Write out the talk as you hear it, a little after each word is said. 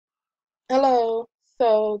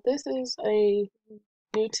So this is a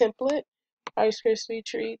new template, Rice Krispie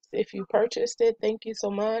Treats. If you purchased it, thank you so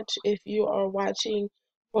much. If you are watching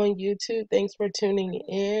on YouTube, thanks for tuning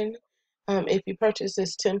in. If you purchase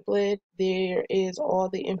this template, there is all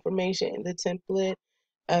the information in the template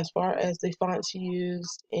as far as the fonts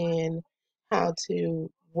used and how to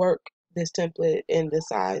work this template and the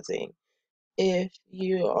sizing. If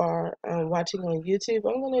you are watching on YouTube,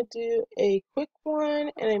 I'm going to do a quick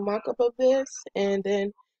one and a mock-up of this. And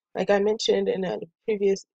then, like I mentioned in a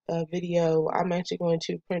previous video, I'm actually going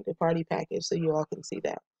to print the party package so you all can see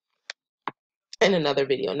that in another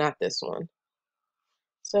video, not this one.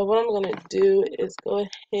 So what I'm going to do is go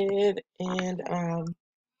ahead and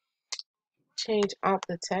change out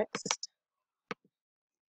the text.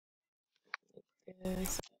 Actually, I'm going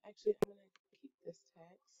to keep this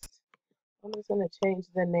text. I'm just going to change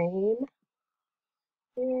the name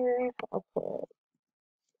here. I'll put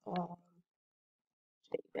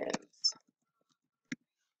Jadens.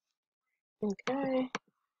 Okay,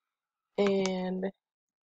 and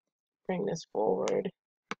bring this forward.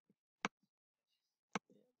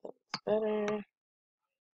 That looks better.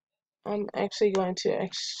 I'm actually going to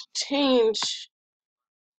change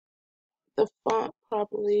the font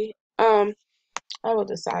probably. I will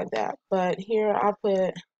decide that, but here I'll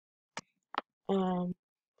put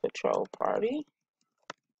Patrol Party.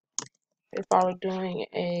 If I were doing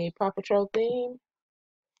a Paw Patrol theme,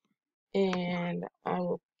 and I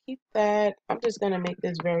will keep that. I'm just going to make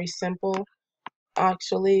this very simple.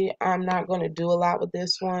 Actually, I'm not going to do a lot with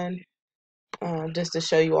this one, just to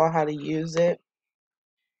show you all how to use it.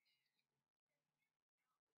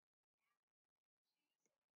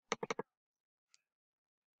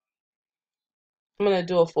 I'm going to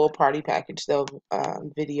do a full party package though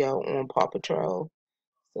video on Paw Patrol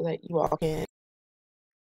so that you all can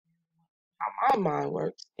how my mind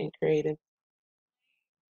works in creative.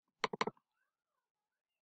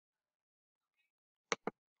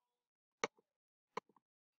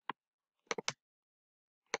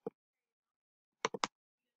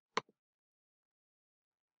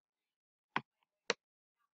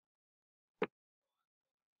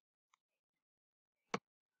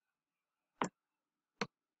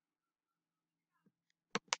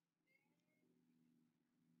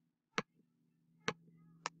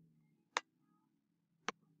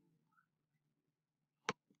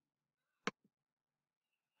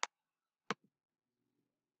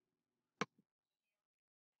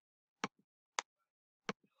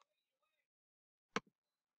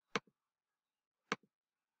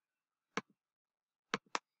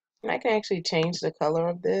 And I can actually change the color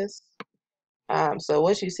of this. So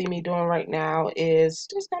what you see me doing right now is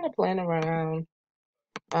just kind of playing around,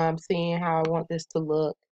 seeing how I want this to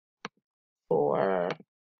look for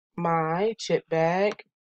my chip bag.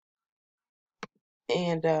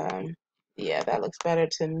 And yeah, that looks better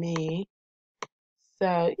to me.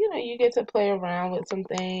 So, you know, you get to play around with some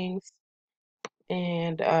things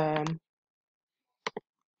and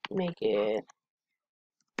make it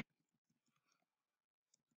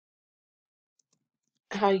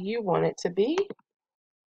how you want it to be.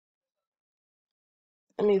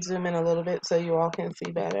 Let me zoom in a little bit so you all can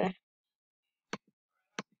see better.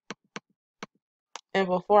 And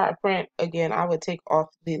before I print, again, I would take off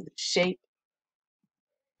the shape.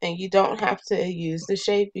 And you don't have to use the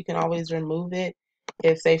shape. You can always remove it.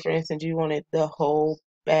 If, say, for instance, you wanted the whole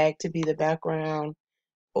bag to be the background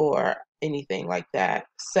or anything like that.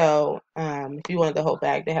 So if you wanted the whole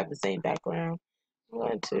bag to have the same background, I'm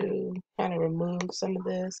going to kind of remove some of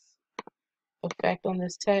this effect on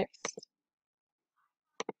this text.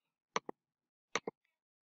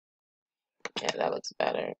 Yeah, that looks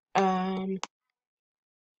better.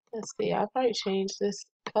 Let's see, I'll probably change this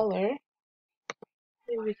color.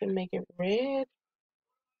 Maybe we can make it red.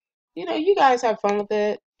 You know, you guys have fun with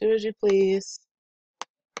it. Do as you please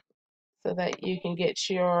so that you can get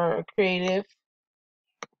your creative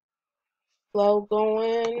flow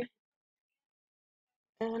going.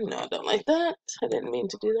 No, I don't like that. I didn't mean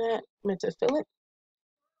to do that. I meant to fill it.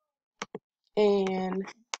 And,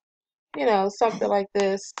 you know, something like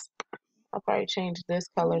this. I'll probably change this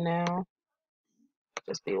color now.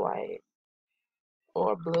 Just be white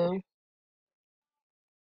or blue.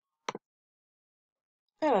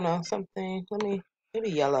 I don't know, something.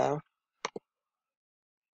 Maybe yellow.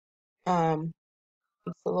 It's a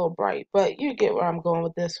little bright, but you get where I'm going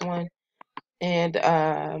with this one. And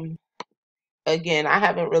again, I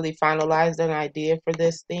haven't really finalized an idea for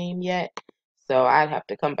this theme yet. So I'd have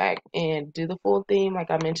to come back and do the full theme.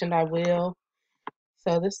 Like I mentioned, I will.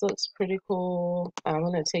 So this looks pretty cool. I'm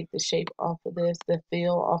going to take the shape off of this, the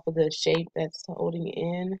feel off of the shape that's holding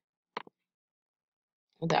in.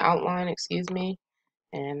 the outline, excuse me.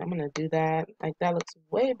 And I'm going to do that. Like, that looks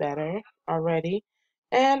way better already.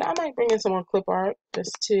 And I might bring in some more clip art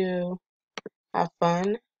just to have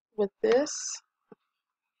fun with this.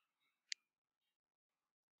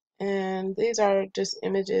 And these are just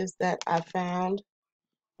images that I found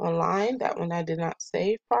online. That one I did not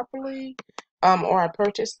save properly, or I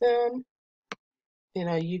purchased them. You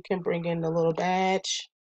know, you can bring in the little badge.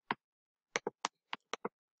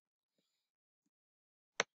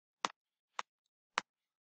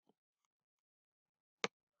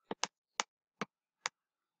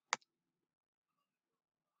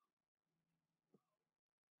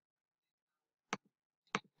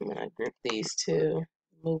 I'm going to grip these two,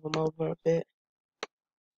 move them over a bit.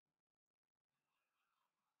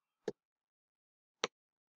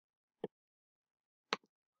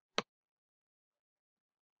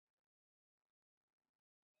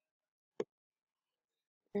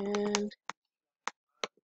 And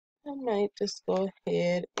I might just go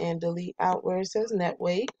ahead and delete out where it says net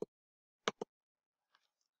weight.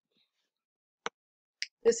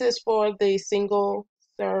 This is for the single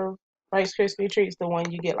serve Rice Krispie Treats, the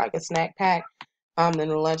one you get like a snack pack in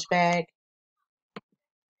a lunch bag.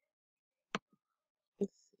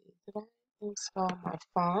 Let's see, did I install my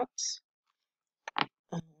fonts?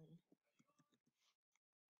 Um,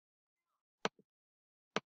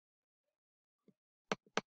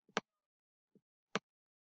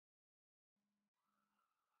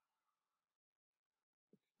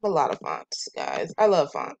 a lot of fonts, guys. I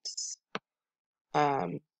love fonts.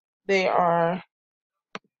 They are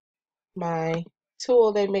my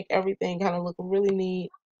tool. They make everything kind of look really neat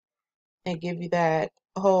and give you that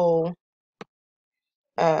whole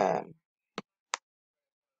um,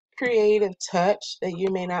 creative touch that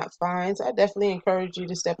you may not find. So I definitely encourage you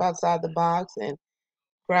to step outside the box and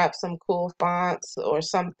grab some cool fonts or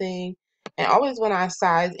something. And always when I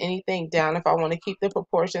size anything down, if I want to keep the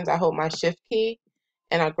proportions, I hold my shift key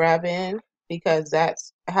and I grab in, because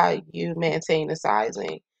that's how you maintain the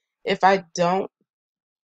sizing. If I don't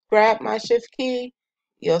grab my shift key,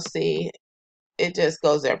 you'll see it just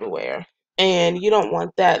goes everywhere. And you don't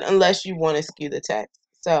want that unless you want to skew the text.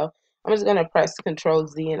 So I'm just going to press Control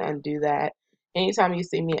Z and undo that. Anytime you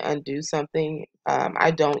see me undo something,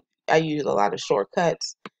 I use a lot of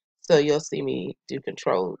shortcuts. So you'll see me do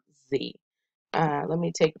Control Z. Let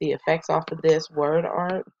me take the effects off of this word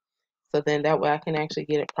art. So then that way I can actually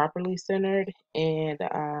get it properly centered. And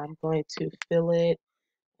I'm going to fill it,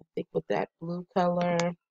 I think, with that blue color.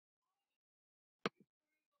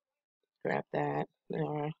 Grab that.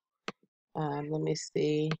 Or let me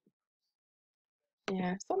see.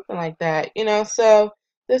 Yeah, something like that. You know, so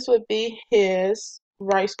this would be his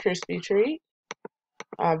Rice Krispie treat.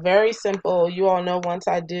 Very simple. You all know, once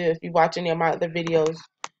I do, if you watch any of my other videos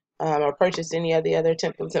or purchase any of the other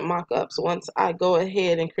templates and mock-ups, once I go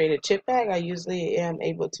ahead and create a chip bag, I usually am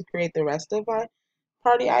able to create the rest of my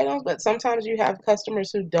party items. But sometimes you have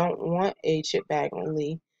customers who don't want a chip bag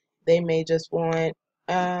only. They may just want,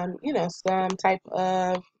 you know, some type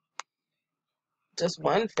of just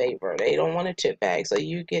one favor. They don't want a chip bag. So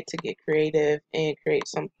you get to get creative and create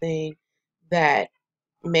something that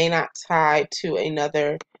may not tie to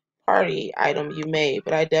another party item you made.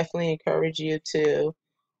 But I definitely encourage you to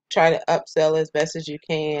try to upsell as best as you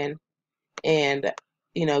can, and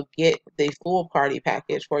you know, get the full party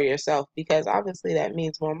package for yourself, because obviously that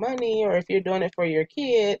means more money. Or if you're doing it for your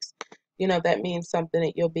kids, you know, that means something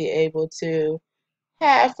that you'll be able to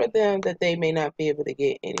have for them that they may not be able to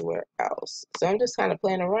get anywhere else. So I'm just kind of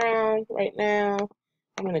playing around right now.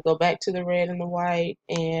 I'm going to go back to the red and the white,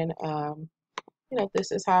 and you know,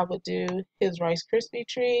 this is how I would do his Rice Krispie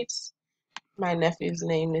treats. My nephew's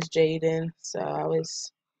name is Jaden, so I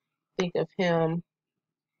always think of him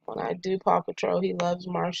when I do Paw Patrol. He loves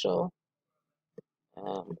Marshall.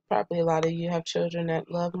 Probably a lot of you have children that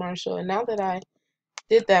love Marshall. And now that I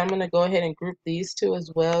did that, I'm going to go ahead and group these two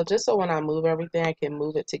as well, just so when I move everything, I can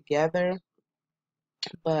move it together.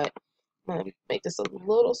 But I'm going to make this a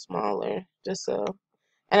little smaller, just so.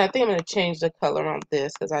 And I think I'm going to change the color on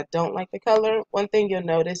this because I don't like the color. One thing you'll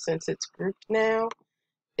notice, since it's grouped now,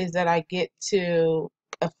 is that I get to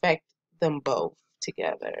affect them both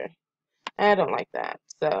together. I don't like that.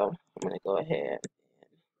 So I'm going to go ahead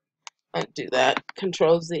and undo that.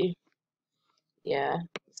 Control Z. Yeah.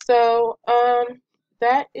 So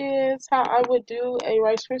that is how I would do a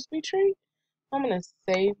Rice Krispie treat. I'm going to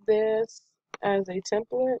save this as a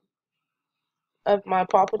template of my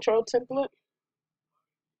Paw Patrol template.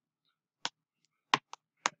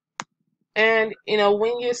 And, you know,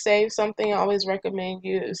 when you save something, I always recommend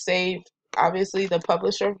you save, obviously, the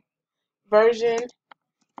publisher version.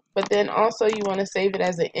 But then also you want to save it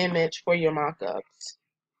as an image for your mock-ups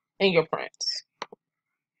and your prints.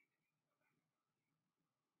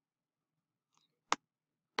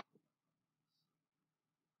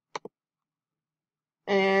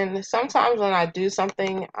 And sometimes when I do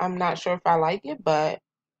something, I'm not sure if I like it, but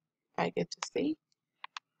I get to see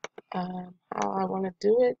how I want to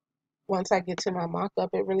do it. Once I get to my mock-up,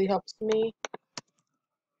 it really helps me.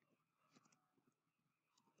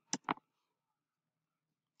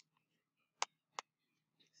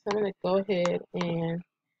 So I'm going to go ahead and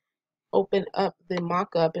open up the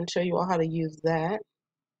mock-up and show you all how to use that.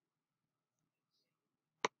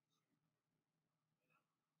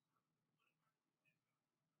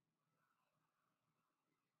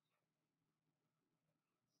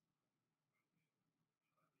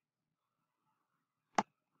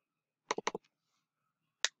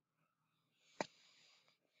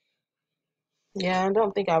 Yeah, I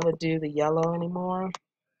don't think I would do the yellow anymore.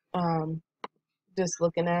 Just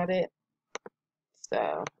looking at it.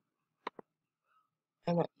 So,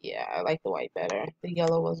 yeah, I like the white better. The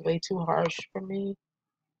yellow was way too harsh for me.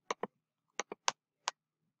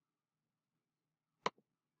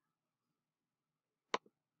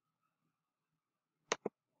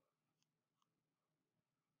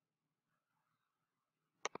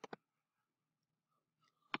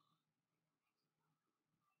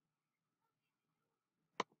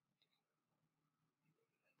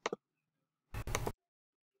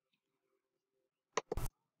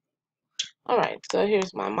 Alright, so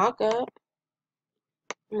here's my mock-up.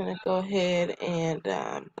 I'm going to go ahead and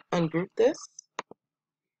ungroup this.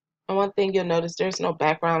 And one thing you'll notice, there's no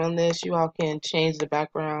background on this. You all can change the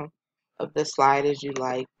background of the slide as you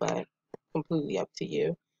like, but completely up to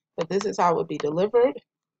you. But this is how it would be delivered.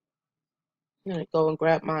 I'm going to go and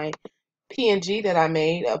grab my PNG that I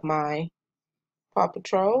made of my Paw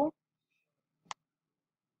Patrol.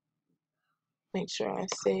 Make sure I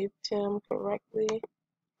saved him correctly.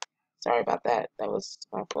 Sorry about that. That was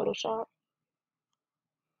my Photoshop.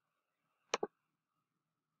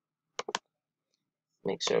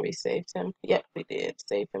 Make sure we saved him. Yep, we did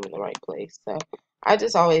save him in the right place. So I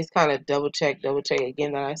just always kind of double check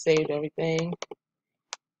again that I saved everything.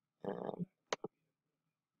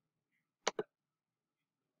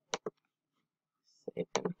 Save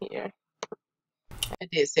him here. I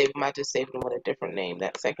did save him. I just saved him with a different name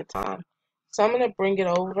that second time. So I'm going to bring it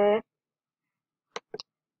over.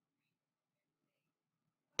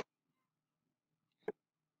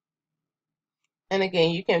 And again,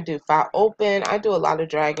 you can do file open. I do a lot of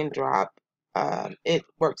drag and drop. It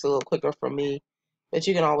works a little quicker for me, but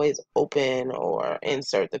you can always open or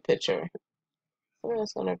insert the picture. So I'm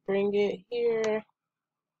just going to bring it here.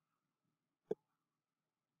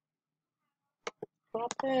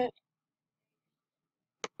 Drop it.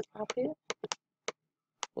 Drop it.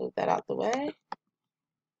 Move that out the way.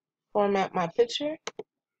 Format my picture.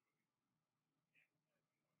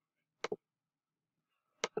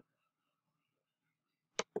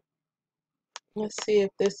 Let's see if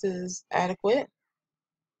this is adequate.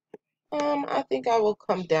 I think I will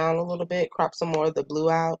come down a little bit, crop some more of the blue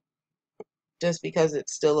out, just because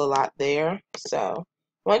it's still a lot there. So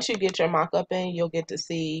once you get your mock-up in, you'll get to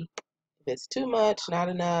see if it's too much, not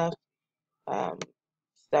enough, um,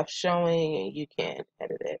 stuff showing, and you can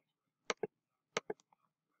edit it.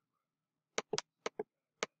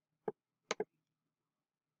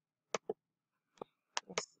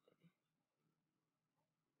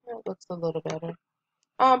 That looks a little better.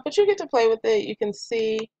 But you get to play with it. You can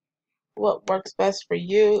see what works best for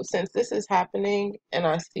you. Since this is happening and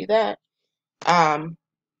I see that, I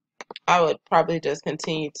would probably just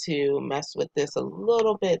continue to mess with this a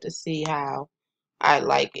little bit to see how I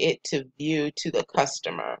like it to view to the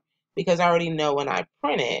customer, because I already know when I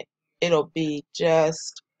print it, it'll be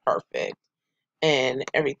just perfect and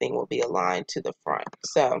everything will be aligned to the front.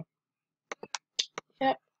 So,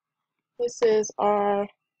 yep, this is our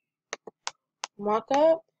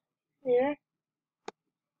mock-up here,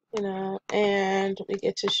 and we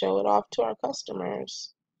get to show it off to our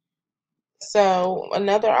customers. So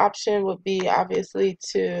another option would be obviously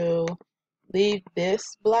to leave this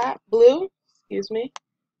blue, excuse me,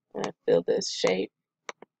 and I fill this shape.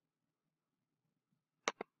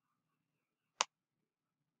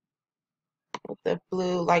 With the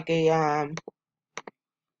blue like a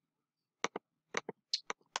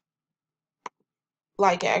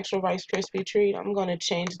like an actual Rice Krispie treat. I'm going to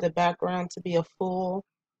change the background to be a full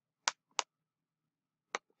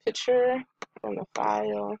picture from the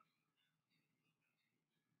file.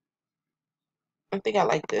 I think I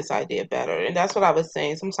like this idea better. And that's what I was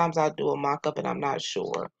saying. Sometimes I'll do a mock-up and I'm not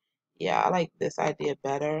sure. Yeah, I like this idea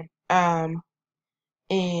better. And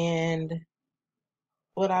And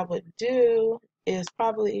what I would do is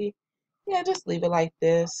probably, yeah, just leave it like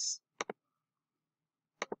this.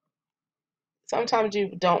 Sometimes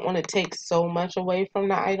you don't want to take so much away from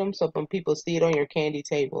the item, so when people see it on your candy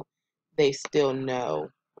table, they still know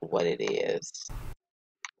what it is.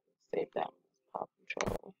 Save that one as Paw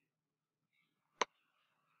Patrol.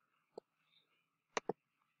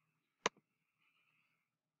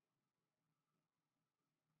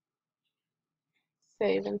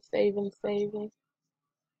 Saving, saving, saving.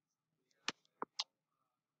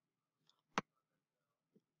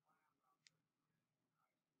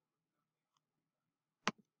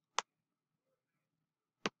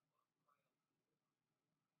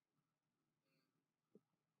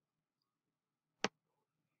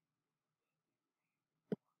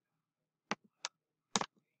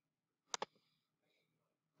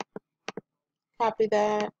 Copy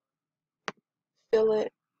that, fill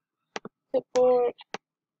it, clipboard.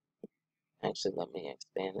 Actually, let me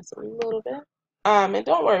expand this a little bit. And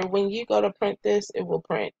don't worry, when you go to print this, it will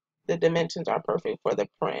print. The dimensions are perfect for the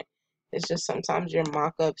print. It's just sometimes your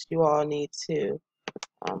mock-ups, you all need to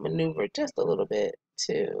maneuver just a little bit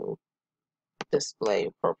to display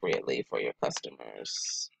appropriately for your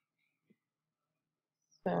customers.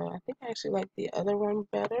 So I think I actually like the other one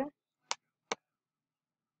better.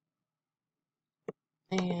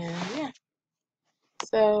 And yeah,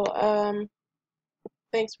 so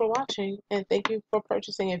thanks for watching, and thank you for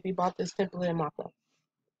purchasing if you bought this template and mock-up.